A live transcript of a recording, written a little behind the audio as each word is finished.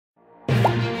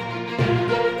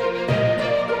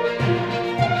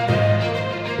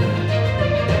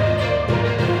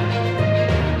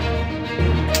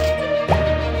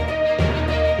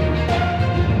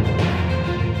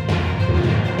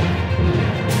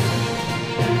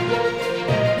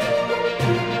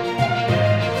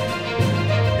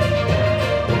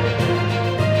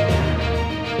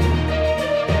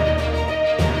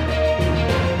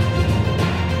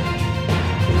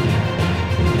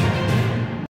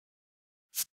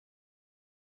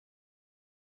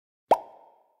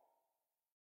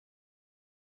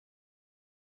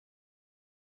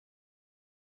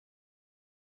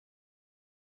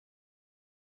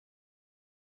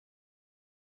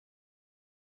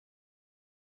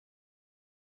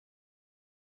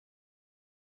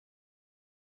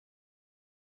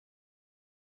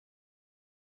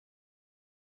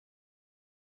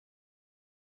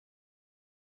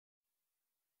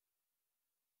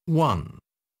1.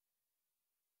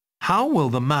 How will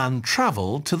the man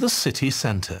travel to the city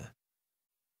centre?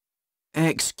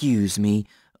 Excuse me,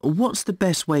 what's the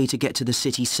best way to get to the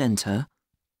city centre?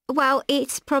 Well,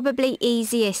 it's probably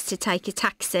easiest to take a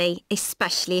taxi,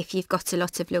 especially if you've got a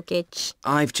lot of luggage.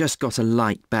 I've just got a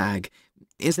light bag.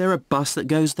 Is there a bus that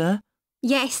goes there?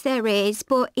 Yes, there is,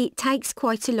 but it takes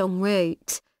quite a long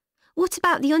route. What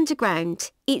about the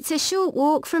underground? It's a short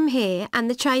walk from here and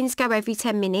the trains go every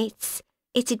 10 minutes.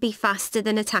 It'd be faster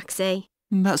than a taxi.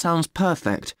 That sounds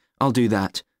perfect. I'll do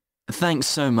that. Thanks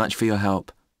so much for your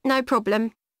help. No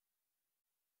problem.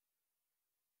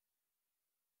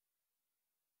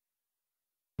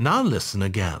 Now listen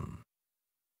again.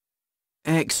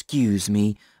 Excuse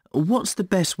me, what's the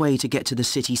best way to get to the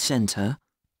city centre?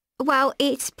 Well,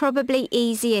 it's probably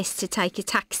easiest to take a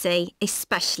taxi,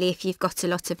 especially if you've got a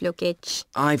lot of luggage.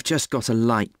 I've just got a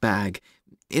light bag.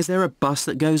 Is there a bus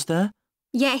that goes there?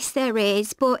 Yes, there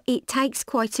is, but it takes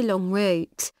quite a long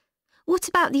route. What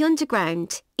about the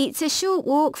underground? It's a short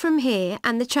walk from here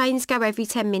and the trains go every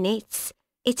 10 minutes.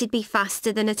 It'd be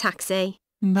faster than a taxi.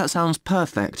 That sounds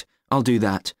perfect. I'll do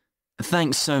that.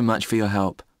 Thanks so much for your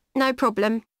help. No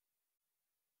problem.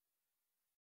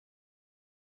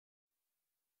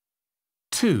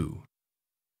 2.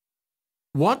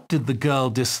 What did the girl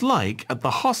dislike at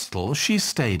the hostel she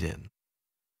stayed in?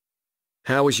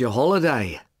 How was your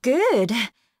holiday? Good.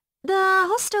 The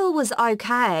hostel was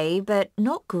okay, but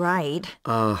not great.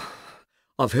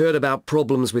 I've heard about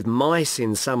problems with mice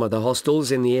in some of the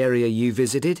hostels in the area you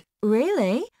visited.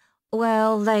 Really?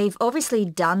 Well, they've obviously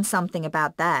done something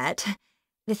about that.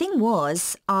 The thing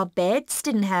was, our beds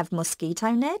didn't have mosquito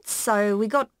nets, so we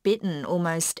got bitten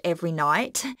almost every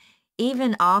night,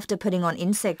 even after putting on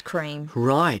insect cream.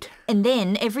 Right. And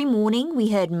then every morning we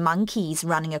heard monkeys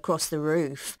running across the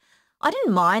roof. I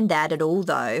didn't mind that at all,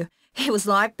 though. It was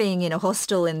like being in a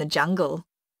hostel in the jungle.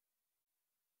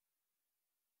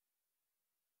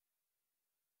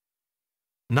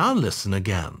 Now listen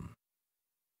again.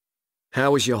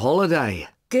 How was your holiday?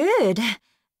 Good.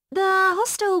 The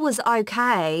hostel was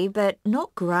okay, but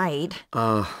not great.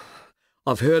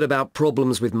 I've heard about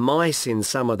problems with mice in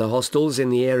some of the hostels in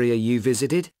the area you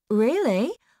visited.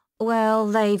 Really? Well,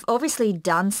 they've obviously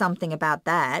done something about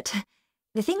that.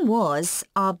 The thing was,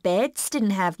 our beds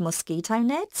didn't have mosquito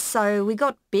nets, so we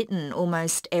got bitten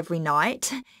almost every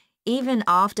night, even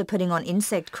after putting on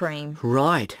insect cream.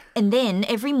 Right. And then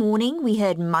every morning we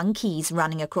heard monkeys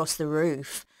running across the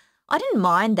roof. I didn't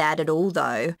mind that at all,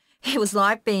 though. It was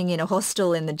like being in a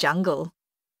hostel in the jungle.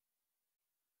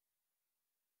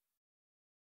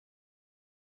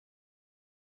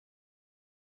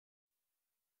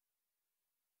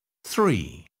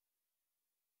 Three.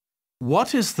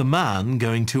 What is the man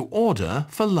going to order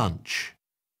for lunch?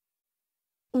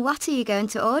 What are you going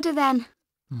to order then?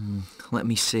 Let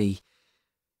me see.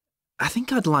 I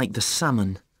think I'd like the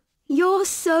salmon. You're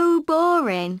so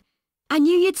boring. I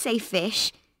knew you'd say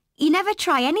fish. You never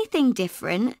try anything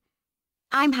different.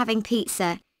 I'm having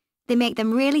pizza. They make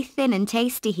them really thin and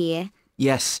tasty here.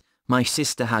 Yes, my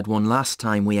sister had one last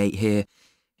time we ate here.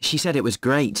 She said it was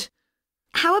great.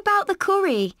 How about the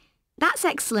curry? That's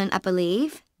excellent, I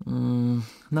believe.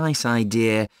 Nice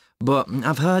idea, but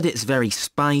I've heard it's very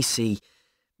spicy.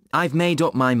 I've made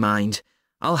up my mind.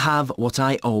 I'll have what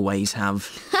I always have.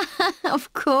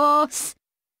 Of course.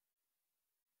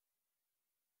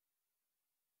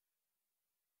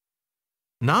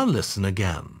 Now listen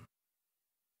again.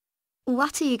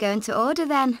 What are you going to order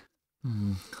then?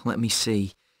 Let me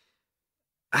see.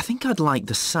 I think I'd like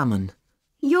the salmon.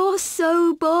 You're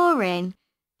so boring.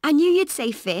 I knew you'd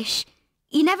say fish.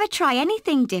 You never try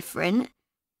anything different.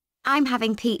 I'm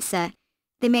having pizza.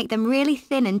 They make them really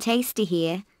thin and tasty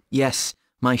here. Yes,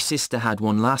 my sister had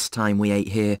one last time we ate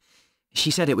here.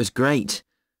 She said it was great.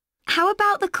 How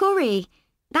about the curry?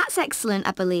 That's excellent,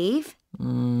 I believe.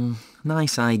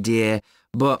 Nice idea,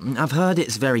 but I've heard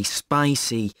it's very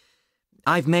spicy.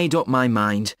 I've made up my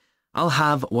mind. I'll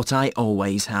have what I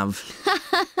always have.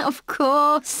 Of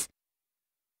course.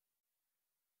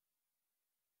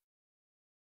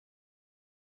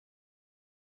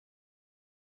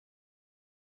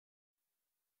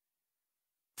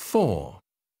 Four.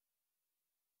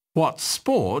 What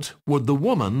sport would the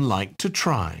woman like to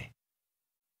try?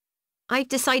 I've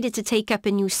decided to take up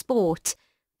a new sport.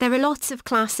 There are lots of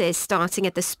classes starting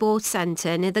at the sports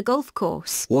centre near the golf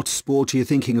course. What sport are you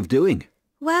thinking of doing?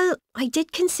 Well, I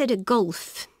did consider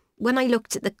golf. When I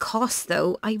looked at the cost,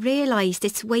 though, I realised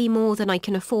it's way more than I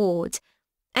can afford.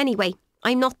 Anyway,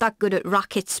 I'm not that good at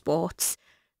racket sports,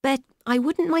 but I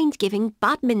wouldn't mind giving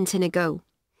badminton a go.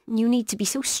 You need to be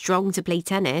so strong to play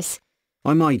tennis.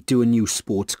 I might do a new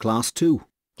sports class too.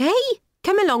 Hey,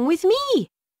 come along with me.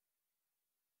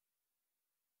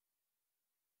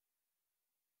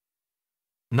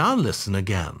 Now listen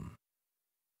again.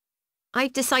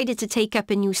 I've decided to take up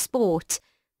a new sport.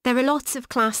 There are lots of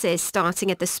classes starting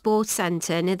at the sports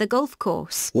centre near the golf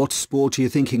course. What sport are you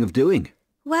thinking of doing?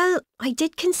 Well, I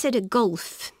did consider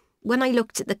golf. When I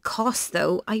looked at the cost,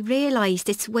 though, I realised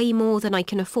it's way more than I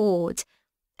can afford.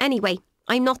 Anyway,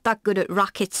 I'm not that good at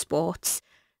racket sports,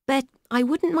 but I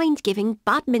wouldn't mind giving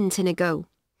badminton a go.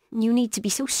 You need to be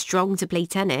so strong to play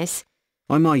tennis.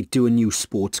 I might do a new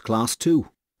sports class too.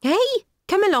 Hey,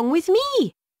 come along with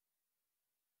me.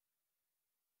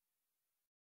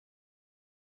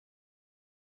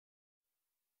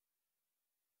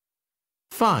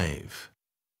 Five.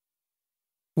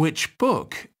 Which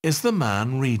book is the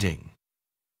man reading?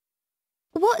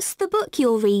 What's the book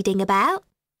you're reading about?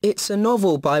 It's a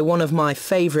novel by one of my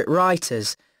favourite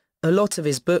writers. A lot of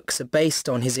his books are based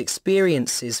on his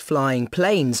experiences flying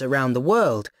planes around the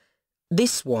world.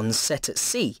 This one's set at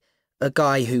sea, a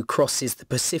guy who crosses the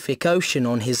Pacific Ocean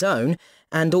on his own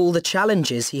and all the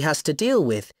challenges he has to deal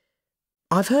with.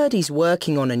 I've heard he's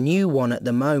working on a new one at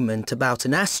the moment about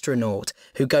an astronaut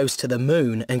who goes to the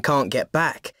moon and can't get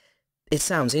back. It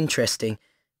sounds interesting.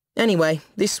 Anyway,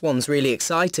 this one's really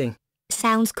exciting.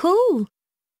 Sounds cool.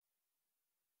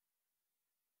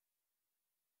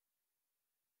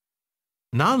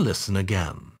 Now listen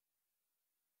again.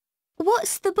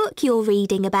 What's the book you're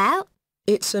reading about?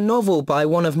 It's a novel by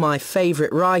one of my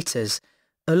favourite writers.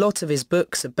 A lot of his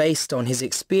books are based on his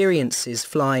experiences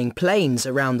flying planes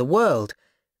around the world.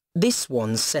 This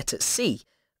one's set at sea,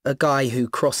 a guy who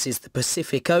crosses the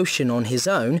Pacific Ocean on his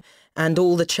own and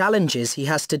all the challenges he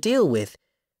has to deal with.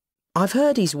 I've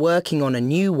heard he's working on a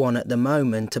new one at the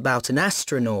moment about an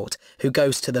astronaut who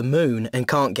goes to the moon and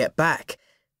can't get back.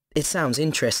 It sounds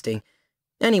interesting.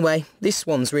 Anyway, this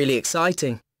one's really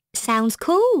exciting. Sounds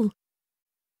cool.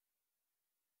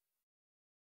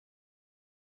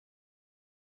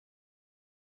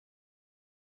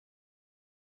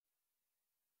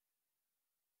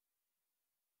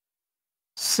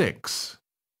 Six.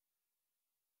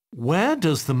 Where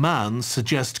does the man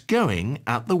suggest going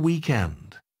at the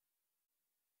weekend?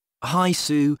 Hi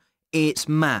Sue, it's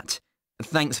Matt.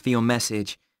 Thanks for your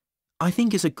message. I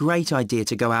think it's a great idea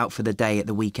to go out for the day at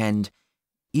the weekend.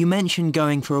 You mentioned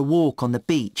going for a walk on the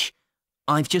beach.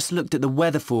 I've just looked at the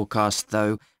weather forecast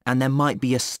though, and there might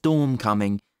be a storm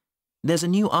coming. There's a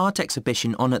new art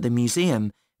exhibition on at the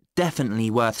museum,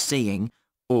 definitely worth seeing,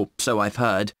 or so I've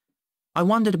heard. I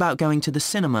wondered about going to the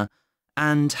cinema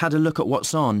and had a look at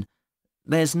what's on.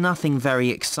 There's nothing very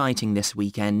exciting this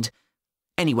weekend.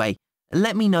 Anyway,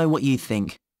 let me know what you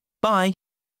think. Bye.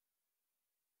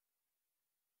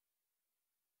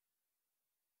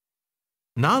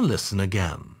 Now listen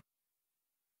again.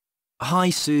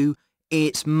 Hi Sue,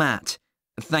 it's Matt.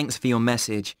 Thanks for your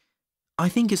message. I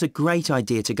think it's a great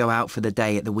idea to go out for the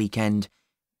day at the weekend.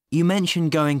 You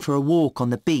mentioned going for a walk on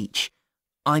the beach.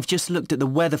 I've just looked at the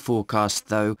weather forecast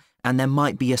though, and there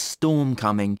might be a storm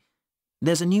coming.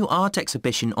 There's a new art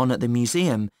exhibition on at the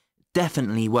museum,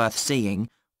 definitely worth seeing,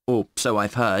 or so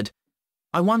I've heard.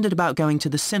 I wondered about going to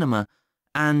the cinema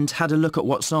and had a look at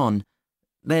what's on.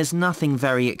 There's nothing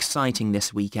very exciting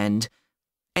this weekend.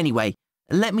 Anyway,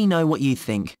 let me know what you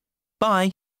think.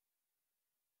 Bye.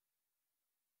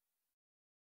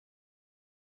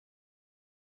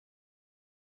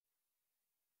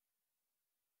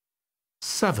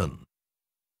 Seven.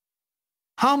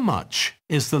 How much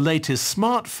is the latest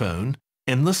smartphone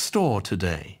in the store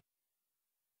today?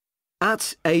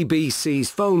 At ABC's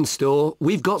phone store,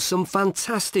 we've got some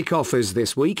fantastic offers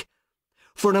this week.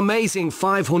 For an amazing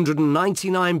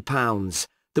 £599,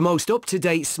 the most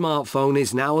up-to-date smartphone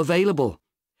is now available.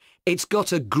 It's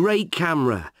got a great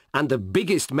camera and the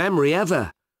biggest memory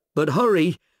ever. But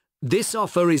hurry, this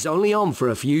offer is only on for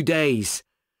a few days.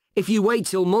 If you wait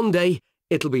till Monday,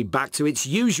 it'll be back to its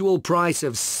usual price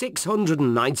of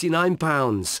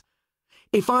 £699.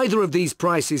 If either of these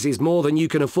prices is more than you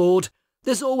can afford,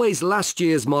 there's always last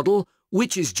year's model,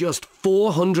 which is just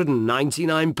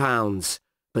 £499.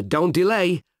 But don't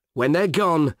delay. When they're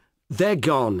gone, they're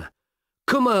gone.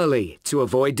 Come early to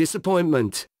avoid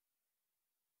disappointment.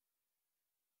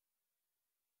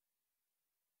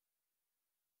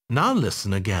 Now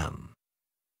listen again.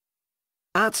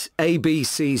 At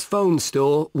ABC's phone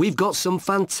store, we've got some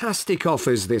fantastic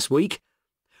offers this week.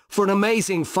 For an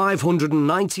amazing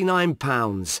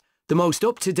 £599, the most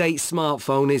up-to-date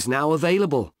smartphone is now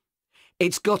available.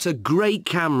 It's got a great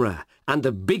camera and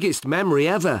the biggest memory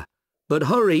ever. But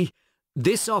hurry,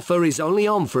 this offer is only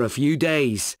on for a few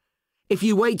days. If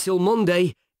you wait till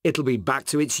Monday, it'll be back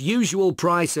to its usual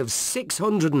price of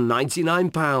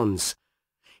 £699.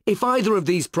 If either of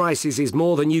these prices is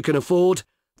more than you can afford,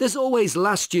 there's always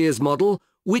last year's model,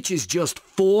 which is just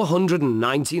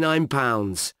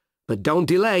 £499. But don't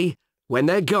delay. When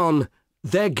they're gone,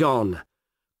 they're gone.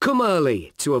 Come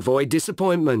early to avoid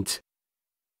disappointment.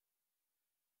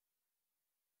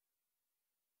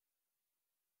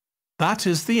 That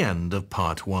is the end of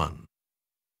part 1.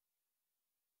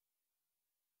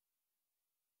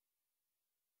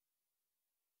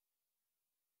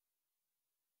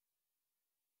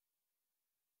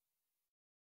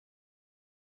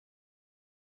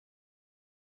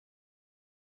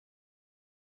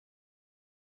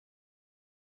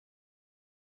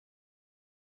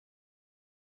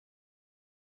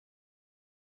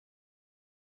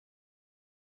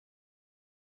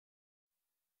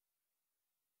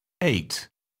 Eight.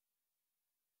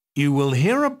 You will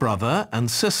hear a brother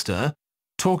and sister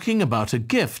talking about a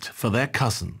gift for their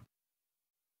cousin.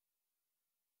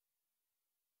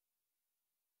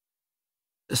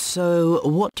 So,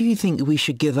 what do you think we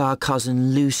should give our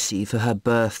cousin Lucy for her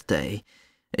birthday?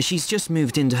 She's just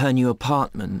moved into her new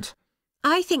apartment.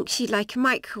 I think she'd like a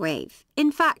microwave.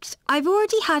 In fact, I've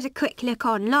already had a quick look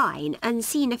online and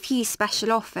seen a few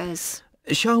special offers.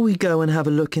 Shall we go and have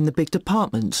a look in the big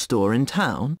department store in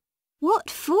town?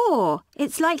 What for?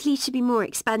 It's likely to be more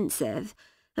expensive.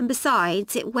 And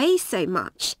besides, it weighs so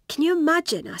much. Can you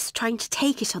imagine us trying to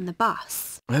take it on the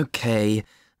bus? OK,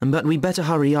 but we better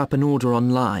hurry up and order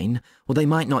online, or they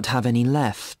might not have any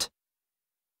left.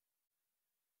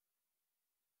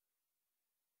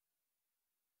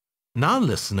 Now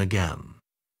listen again.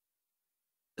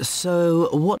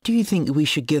 So, what do you think we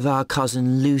should give our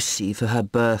cousin Lucy for her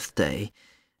birthday?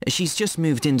 She's just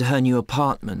moved into her new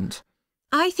apartment.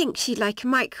 I think she'd like a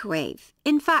microwave.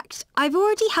 In fact, I've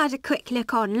already had a quick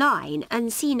look online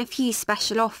and seen a few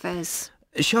special offers.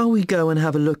 Shall we go and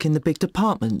have a look in the big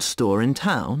department store in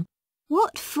town?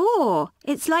 What for?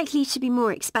 It's likely to be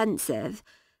more expensive.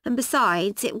 And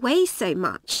besides, it weighs so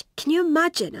much. Can you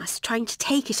imagine us trying to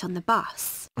take it on the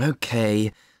bus?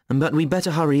 OK, but we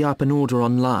better hurry up and order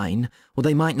online, or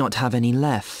they might not have any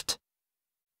left.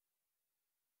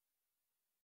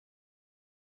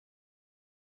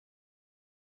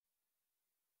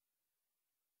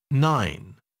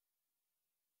 Nine.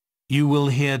 You will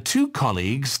hear two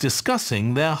colleagues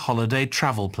discussing their holiday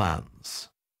travel plans.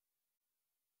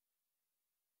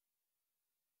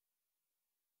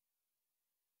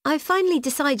 I've finally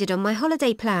decided on my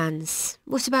holiday plans.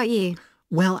 What about you?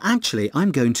 Well, actually,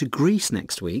 I'm going to Greece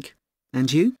next week. And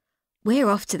you? We're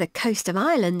off to the coast of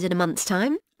Ireland in a month's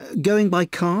time. Going by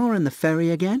car and the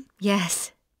ferry again?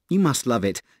 Yes. You must love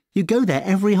it. You go there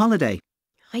every holiday.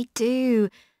 I do.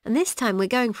 And this time we're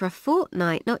going for a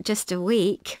fortnight, not just a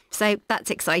week. So that's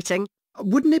exciting.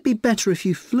 Wouldn't it be better if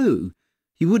you flew?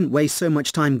 You wouldn't waste so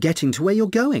much time getting to where you're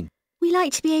going. We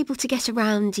like to be able to get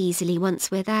around easily once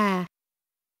we're there.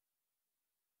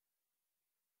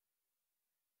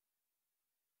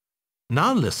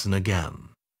 Now listen again.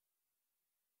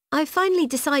 I've finally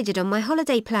decided on my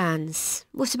holiday plans.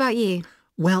 What about you?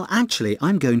 Well, actually,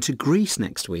 I'm going to Greece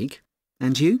next week.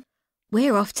 And you?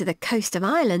 We're off to the coast of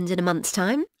Ireland in a month's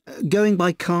time. Going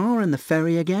by car and the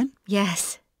ferry again?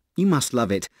 Yes. You must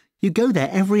love it. You go there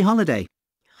every holiday.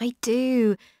 I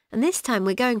do. And this time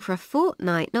we're going for a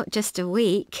fortnight, not just a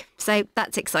week. So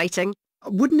that's exciting.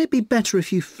 Wouldn't it be better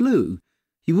if you flew?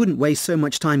 You wouldn't waste so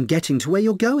much time getting to where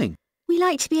you're going. We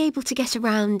like to be able to get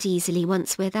around easily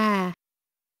once we're there.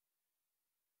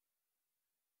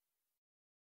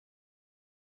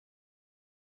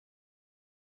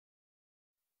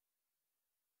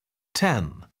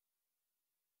 Ten.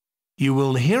 You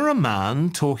will hear a man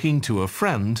talking to a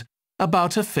friend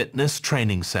about a fitness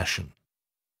training session.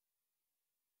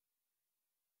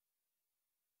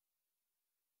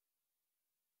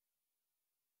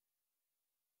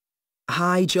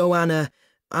 Hi, Joanna.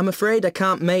 I'm afraid I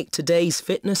can't make today's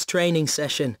fitness training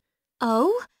session.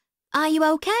 Oh? Are you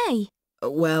okay?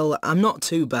 Well, I'm not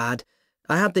too bad.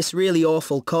 I had this really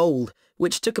awful cold,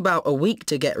 which took about a week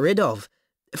to get rid of.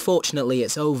 Fortunately,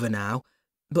 it's over now,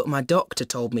 but my doctor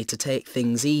told me to take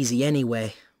things easy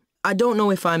anyway. I don't know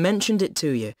if I mentioned it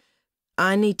to you.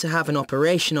 I need to have an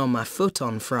operation on my foot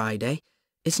on Friday.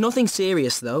 It's nothing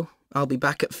serious, though. I'll be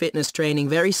back at fitness training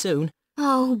very soon.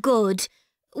 Oh, good.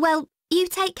 Well, you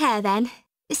take care then.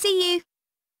 See you.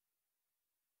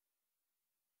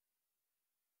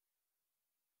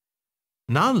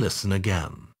 Now listen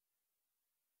again.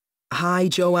 Hi,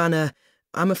 Joanna.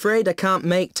 I'm afraid I can't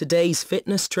make today's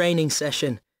fitness training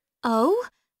session. Oh?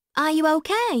 Are you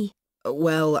okay?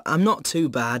 Well, I'm not too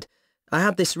bad. I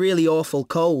had this really awful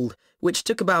cold, which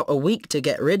took about a week to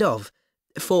get rid of.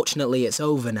 Fortunately, it's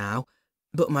over now,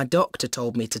 but my doctor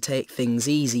told me to take things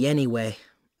easy anyway.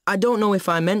 I don't know if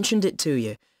I mentioned it to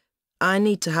you. I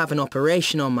need to have an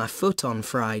operation on my foot on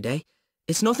Friday.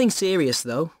 It's nothing serious,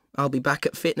 though. I'll be back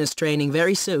at fitness training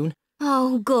very soon.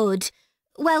 Oh, good.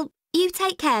 Well, you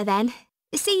take care then.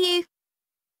 See you.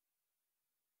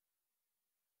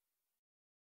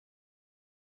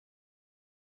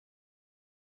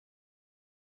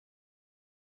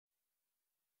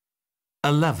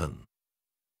 "11.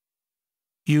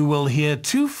 You will hear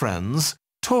two friends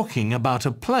talking about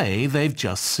a play they've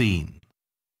just seen.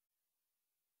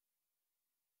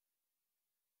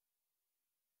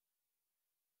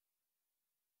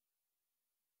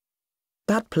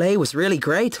 That play was really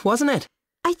great, wasn't it?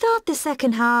 I thought the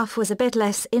second half was a bit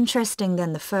less interesting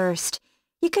than the first.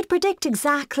 You could predict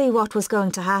exactly what was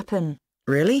going to happen.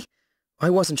 Really? I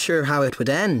wasn't sure how it would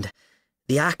end.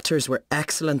 The actors were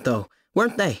excellent, though,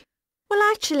 weren't they? Well,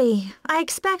 actually, I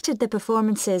expected the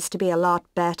performances to be a lot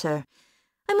better.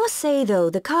 I must say, though,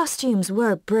 the costumes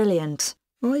were brilliant.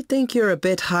 I think you're a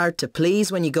bit hard to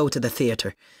please when you go to the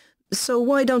theatre. So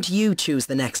why don't you choose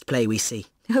the next play we see?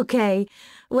 OK.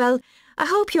 Well, I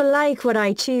hope you'll like what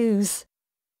I choose.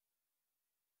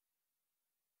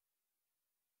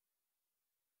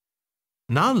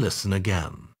 Now listen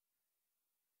again.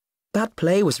 That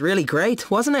play was really great,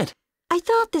 wasn't it? I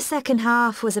thought the second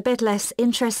half was a bit less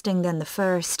interesting than the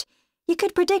first. You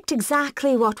could predict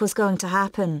exactly what was going to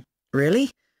happen.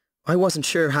 Really? I wasn't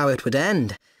sure how it would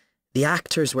end. The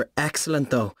actors were excellent,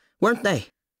 though, weren't they?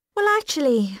 Well,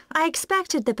 actually, I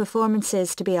expected the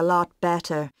performances to be a lot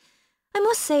better. I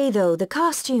must say, though, the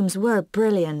costumes were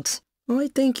brilliant. I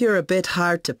think you're a bit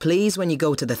hard to please when you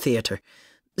go to the theatre.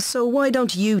 So why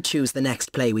don't you choose the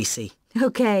next play we see?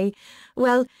 OK.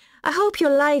 Well, I hope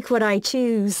you'll like what I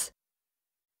choose.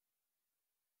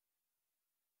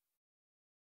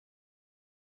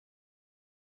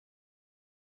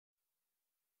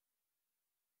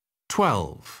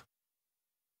 "12.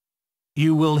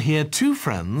 You will hear two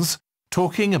friends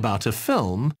talking about a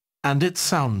film and its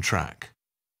soundtrack.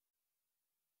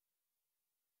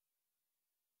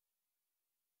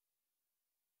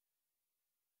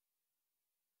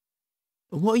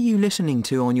 What are you listening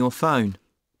to on your phone?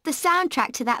 The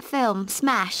soundtrack to that film,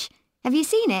 Smash. Have you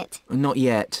seen it? Not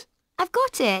yet. I've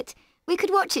got it. We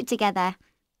could watch it together.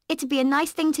 It'd be a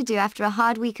nice thing to do after a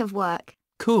hard week of work.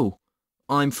 Cool.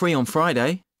 I'm free on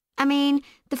Friday. I mean,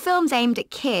 the film's aimed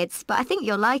at kids, but I think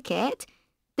you'll like it.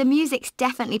 The music's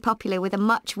definitely popular with a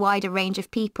much wider range of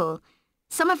people.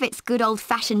 Some of it's good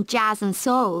old-fashioned jazz and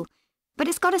soul, but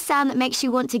it's got a sound that makes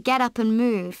you want to get up and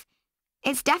move.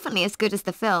 It's definitely as good as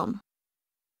the film.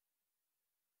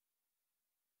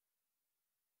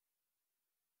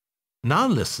 Now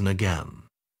listen again.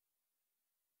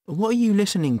 What are you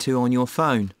listening to on your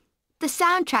phone? The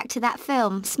soundtrack to that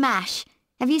film, Smash.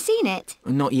 Have you seen it?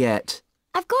 Not yet.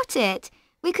 I've got it.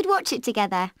 We could watch it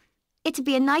together. It'd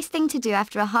be a nice thing to do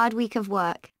after a hard week of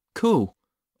work. Cool.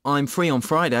 I'm free on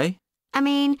Friday. I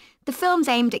mean, the film's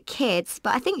aimed at kids,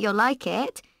 but I think you'll like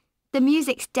it. The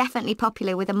music's definitely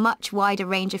popular with a much wider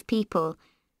range of people.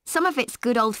 Some of it's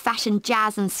good old-fashioned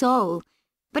jazz and soul,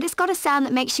 but it's got a sound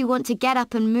that makes you want to get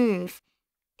up and move.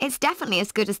 It's definitely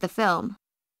as good as the film.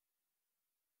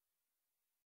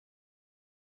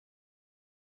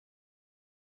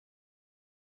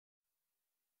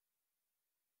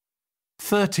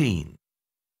 "13.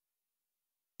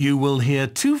 You will hear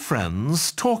two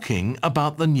friends talking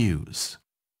about the news.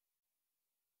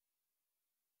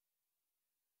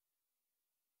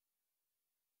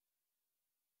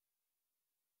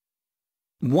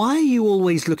 Why are you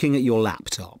always looking at your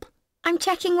laptop? I'm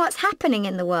checking what's happening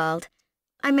in the world.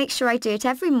 I make sure I do it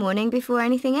every morning before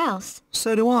anything else.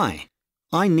 So do I.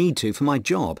 I need to for my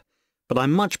job, but I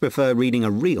much prefer reading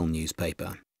a real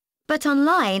newspaper. But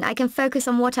online, I can focus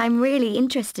on what I'm really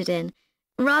interested in,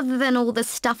 rather than all the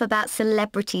stuff about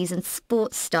celebrities and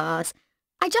sports stars.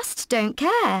 I just don't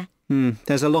care.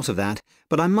 There's a lot of that,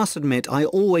 but I must admit I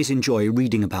always enjoy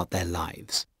reading about their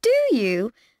lives. Do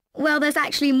you? Well, there's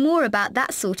actually more about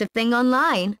that sort of thing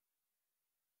online.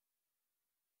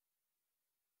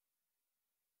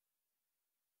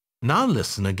 Now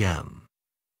listen again.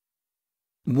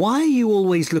 Why are you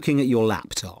always looking at your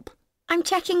laptop? I'm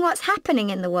checking what's happening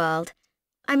in the world.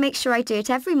 I make sure I do it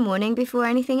every morning before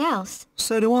anything else.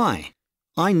 So do I.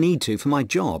 I need to for my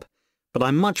job, but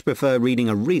I much prefer reading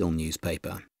a real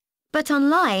newspaper. But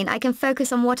online, I can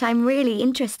focus on what I'm really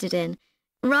interested in,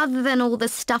 rather than all the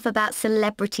stuff about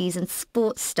celebrities and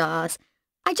sports stars.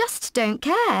 I just don't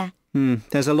care.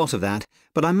 There's a lot of that,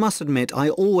 but I must admit I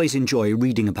always enjoy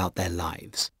reading about their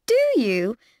lives. Do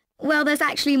you? Well, there's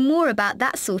actually more about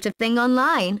that sort of thing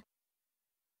online.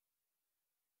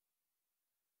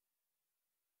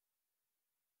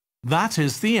 That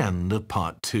is the end of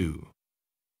Part 2.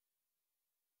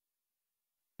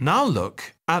 Now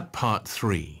look at Part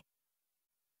 3.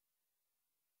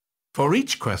 For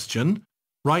each question,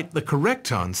 write the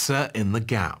correct answer in the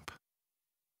gap.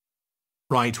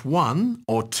 Write 1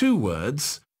 or 2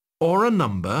 words, or a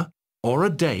number, or a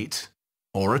date,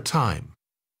 or a time.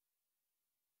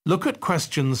 Look at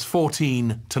questions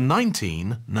 14 to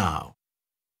 19 now.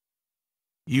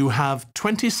 You have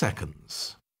 20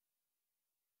 seconds.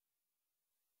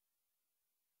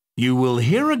 You will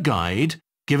hear a guide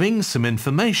giving some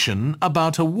information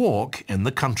about a walk in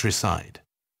the countryside.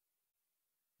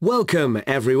 Welcome,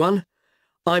 everyone.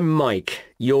 I'm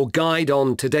Mike, your guide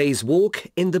on today's walk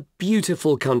in the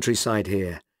beautiful countryside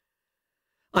here.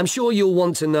 I'm sure you'll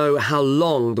want to know how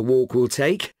long the walk will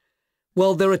take.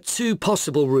 Well, there are 2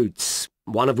 possible routes,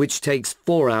 one of which takes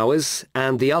 4 hours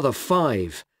and the other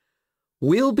 5.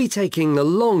 We'll be taking the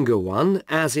longer one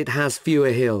as it has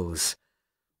fewer hills.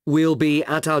 We'll be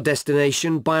at our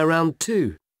destination by around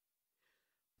 2.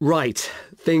 Right,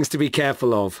 things to be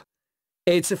careful of.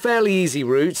 It's a fairly easy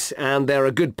route and there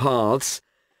are good paths.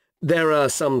 There are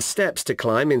some steps to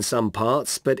climb in some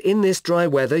parts, but in this dry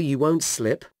weather you won't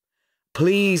slip.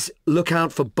 Please look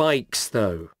out for bikes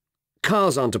though.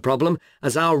 Cars aren't a problem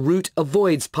as our route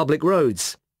avoids public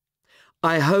roads.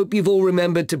 I hope you've all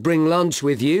remembered to bring lunch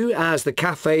with you as the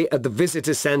cafe at the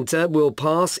visitor centre we'll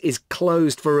pass is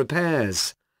closed for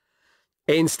repairs.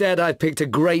 Instead, I've picked a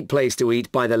great place to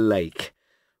eat by the lake.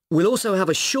 We'll also have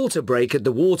a shorter break at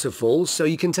the waterfall so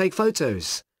you can take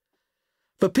photos.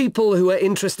 For people who are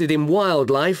interested in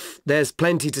wildlife, there's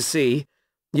plenty to see.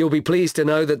 You'll be pleased to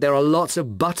know that there are lots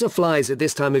of butterflies at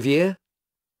this time of year.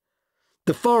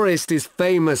 The forest is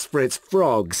famous for its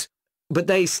frogs, but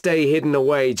they stay hidden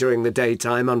away during the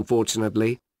daytime,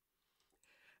 unfortunately.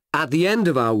 At the end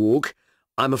of our walk,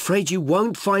 I'm afraid you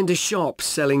won't find a shop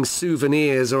selling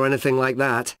souvenirs or anything like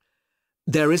that.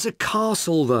 There is a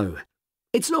castle, though.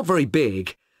 It's not very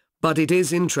big, but it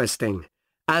is interesting,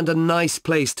 and a nice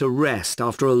place to rest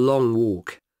after a long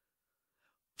walk.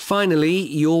 Finally,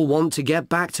 you'll want to get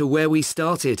back to where we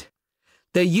started.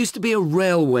 There used to be a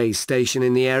railway station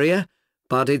in the area,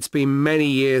 but it's been many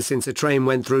years since a train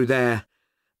went through there.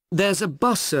 There's a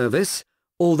bus service,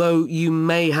 although you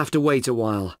may have to wait a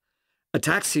while. A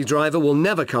taxi driver will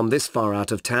never come this far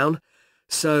out of town,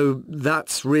 so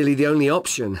that's really the only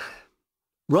option.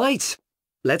 Right,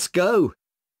 let's go.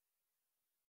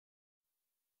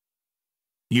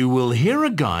 You will hear a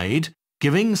guide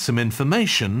giving some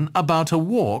information about a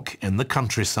walk in the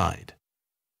countryside.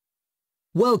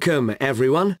 Welcome,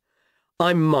 everyone.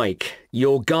 I'm Mike,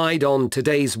 your guide on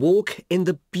today's walk in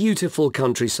the beautiful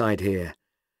countryside here.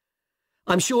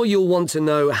 I'm sure you'll want to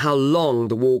know how long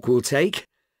the walk will take.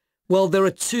 Well, there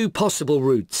are 2 possible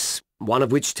routes, one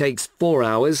of which takes 4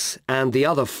 hours and the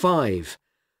other 5.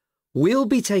 We'll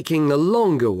be taking the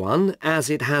longer one as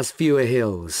it has fewer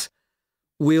hills.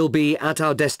 We'll be at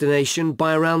our destination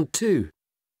by around 2.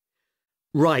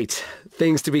 Right,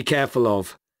 things to be careful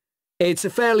of. It's a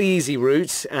fairly easy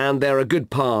route and there are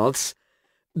good paths.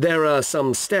 There are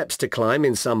some steps to climb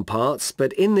in some parts,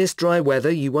 but in this dry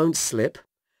weather you won't slip.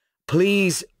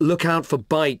 Please look out for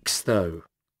bikes though.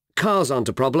 Cars aren't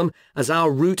a problem as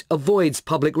our route avoids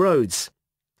public roads.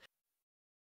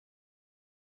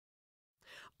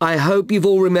 I hope you've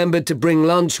all remembered to bring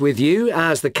lunch with you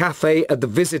as the cafe at the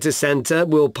visitor centre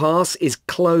we'll pass is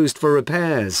closed for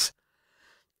repairs.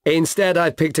 Instead,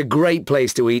 I've picked a great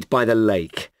place to eat by the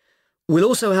lake. We'll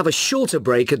also have a shorter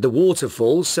break at the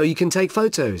waterfall so you can take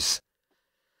photos.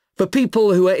 For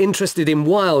people who are interested in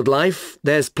wildlife,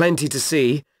 there's plenty to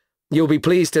see. You'll be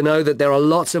pleased to know that there are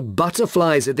lots of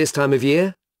butterflies at this time of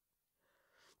year.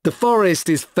 The forest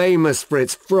is famous for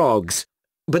its frogs,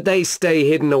 but they stay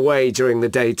hidden away during the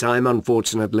daytime,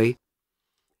 unfortunately.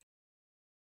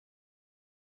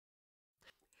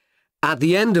 At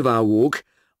the end of our walk,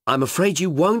 I'm afraid you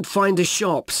won't find a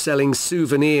shop selling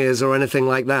souvenirs or anything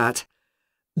like that.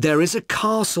 There is a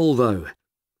castle, though.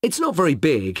 It's not very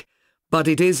big, but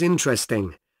it is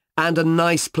interesting, and a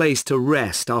nice place to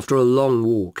rest after a long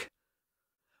walk.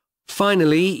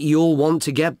 Finally, you'll want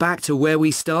to get back to where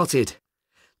we started.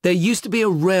 There used to be a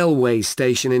railway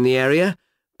station in the area,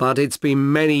 but it's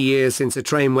been many years since a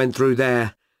train went through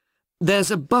there.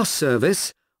 There's a bus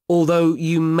service, although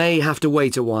you may have to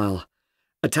wait a while.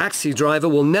 A taxi driver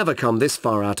will never come this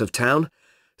far out of town,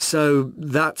 so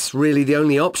that's really the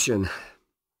only option.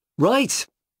 Right,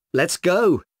 let's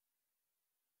go.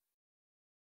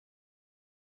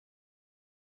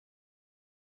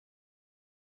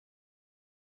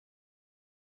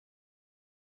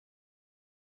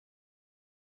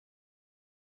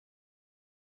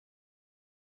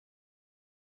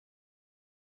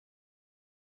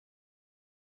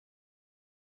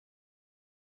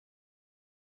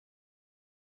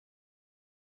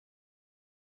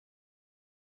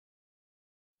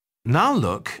 Now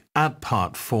look at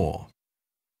part 4.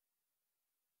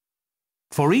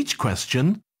 For each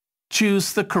question,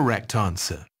 choose the correct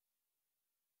answer.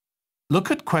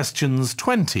 Look at questions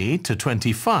 20 to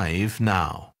 25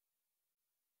 now.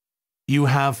 You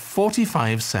have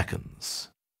 45 seconds.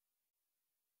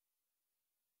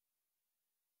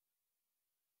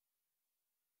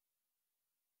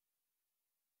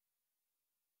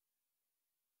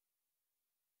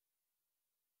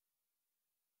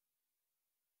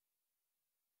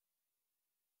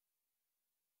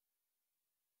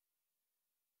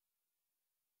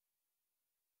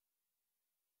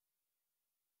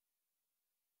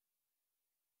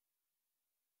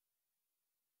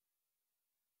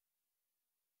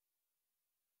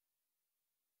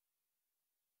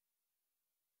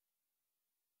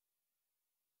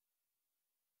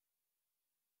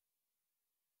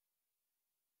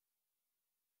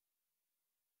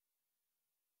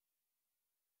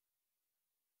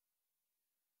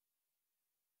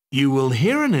 You will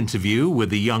hear an interview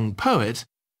with a young poet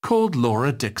called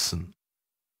Laura Dixon.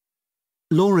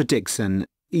 Laura Dixon,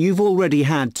 you've already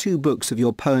had 2 books of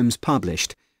your poems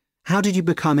published. How did you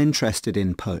become interested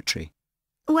in poetry?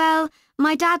 Well,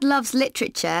 my dad loves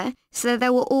literature, so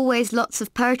there were always lots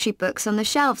of poetry books on the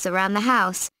shelves around the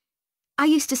house. I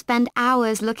used to spend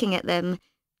hours looking at them.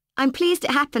 I'm pleased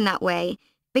it happened that way,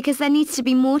 because there needs to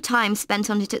be more time spent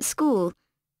on it at school.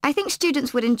 I think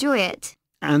students would enjoy it.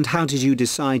 And how did you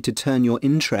decide to turn your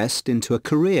interest into a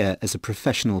career as a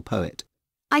professional poet?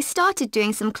 I started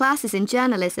doing some classes in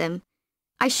journalism.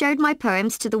 I showed my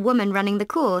poems to the woman running the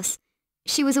course.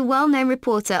 She was a well-known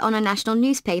reporter on a national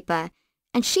newspaper,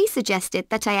 and she suggested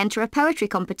that I enter a poetry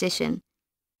competition.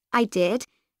 I did,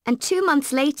 and 2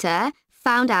 months later,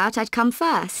 found out I'd come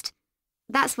first.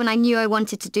 That's when I knew I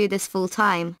wanted to do this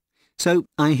full-time. So,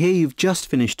 I hear you've just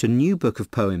finished a new book of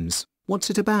poems.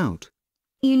 What's it about?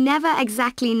 You never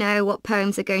exactly know what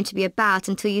poems are going to be about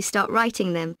until you start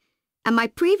writing them, and my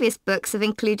previous books have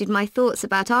included my thoughts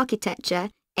about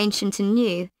architecture, ancient and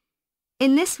new.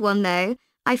 In this one, though,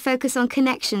 I focus on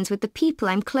connections with the people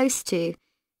I'm close to.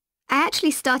 I actually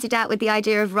started out with the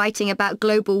idea of writing about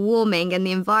global warming and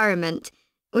the environment,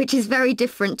 which is very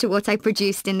different to what I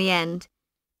produced in the end.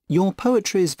 Your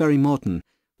poetry is very modern.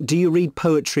 Do you read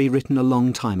poetry written a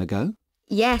long time ago?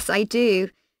 Yes, I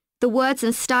do. The words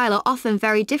and style are often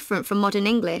very different from modern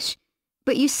English,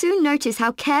 but you soon notice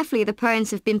how carefully the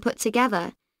poems have been put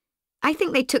together. I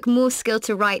think they took more skill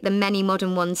to write than many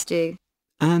modern ones do.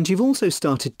 And you've also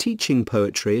started teaching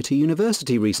poetry at a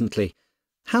university recently.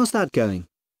 How's that going?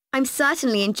 I'm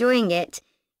certainly enjoying it,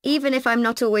 even if I'm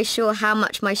not always sure how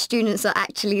much my students are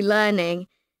actually learning.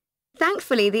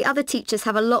 Thankfully, the other teachers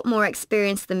have a lot more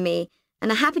experience than me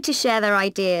and are happy to share their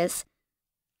ideas.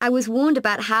 I was warned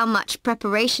about how much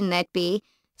preparation there'd be,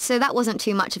 so that wasn't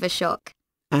too much of a shock.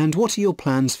 And what are your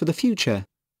plans for the future?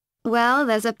 Well,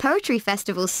 there's a poetry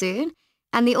festival soon,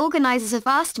 and the organisers have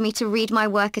asked me to read my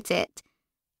work at it.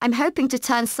 I'm hoping to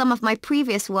turn some of my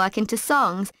previous work into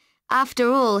songs.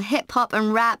 After all, hip-hop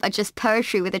and rap are just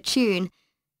poetry with a tune.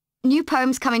 New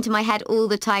poems come into my head all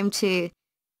the time too.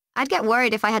 I'd get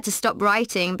worried if I had to stop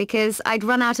writing because I'd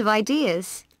run out of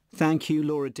ideas. Thank you,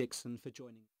 Laura Dixon, for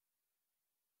joining.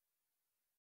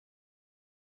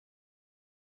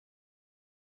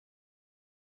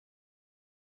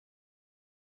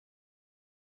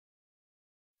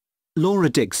 Laura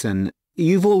Dixon,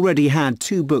 you've already had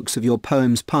 2 books of your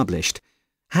poems published.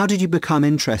 How did you become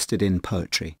interested in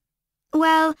poetry?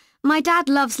 Well, my dad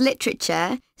loves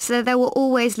literature, so there were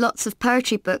always lots of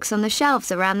poetry books on the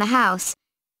shelves around the house.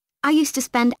 I used to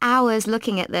spend hours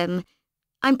looking at them.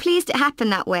 I'm pleased it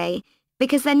happened that way,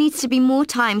 because there needs to be more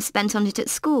time spent on it at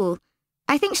school.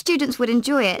 I think students would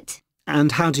enjoy it.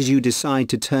 And how did you decide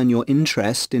to turn your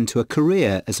interest into a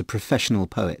career as a professional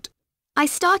poet? I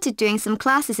started doing some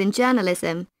classes in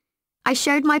journalism. I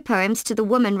showed my poems to the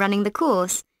woman running the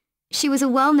course. She was a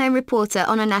well-known reporter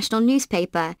on a national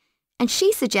newspaper, and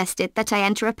she suggested that I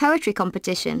enter a poetry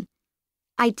competition.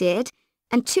 I did,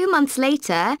 and 2 months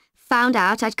later, found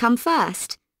out I'd come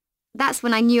first. That's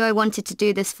when I knew I wanted to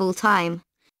do this full-time.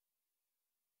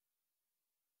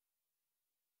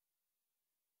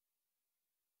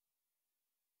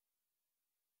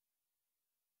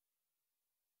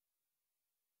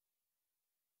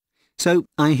 So,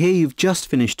 I hear you've just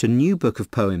finished a new book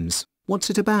of poems. What's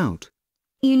it about?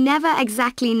 You never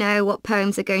exactly know what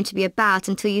poems are going to be about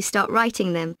until you start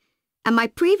writing them, and my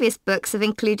previous books have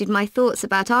included my thoughts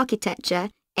about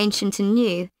architecture, ancient and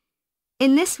new.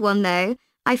 In this one, though,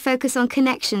 I focus on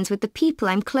connections with the people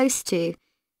I'm close to.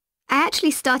 I actually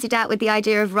started out with the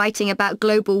idea of writing about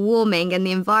global warming and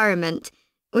the environment,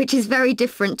 which is very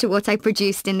different to what I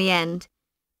produced in the end.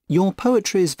 Your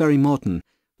poetry is very modern.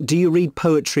 Do you read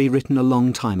poetry written a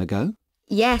long time ago?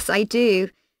 Yes, I do.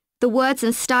 The words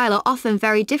and style are often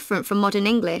very different from modern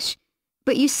English,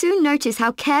 but you soon notice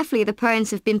how carefully the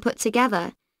poems have been put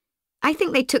together. I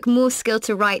think they took more skill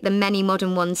to write than many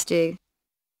modern ones do.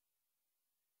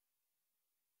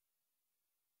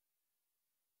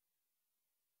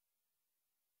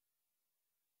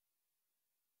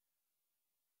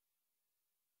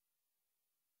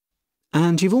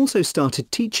 And you've also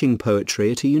started teaching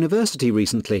poetry at a university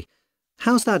recently.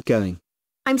 How's that going?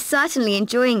 I'm certainly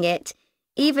enjoying it,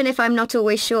 even if I'm not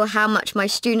always sure how much my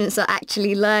students are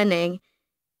actually learning.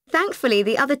 Thankfully,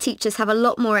 the other teachers have a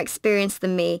lot more experience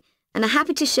than me and are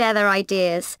happy to share their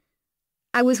ideas.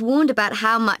 I was warned about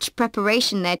how much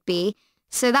preparation there'd be,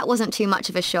 so that wasn't too much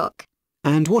of a shock.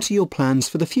 And what are your plans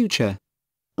for the future?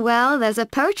 Well, there's a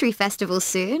poetry festival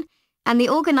soon, and the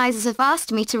organisers have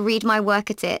asked me to read my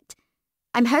work at it.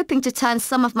 I'm hoping to turn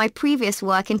some of my previous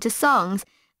work into songs.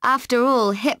 After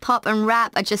all, hip-hop and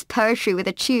rap are just poetry with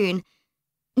a tune.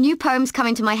 New poems come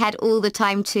into my head all the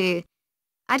time too.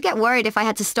 I'd get worried if I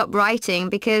had to stop writing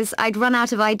because I'd run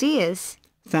out of ideas.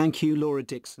 Thank you, Laura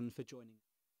Dixon, for joining.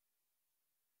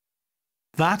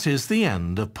 That is the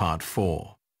end of part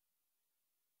 4.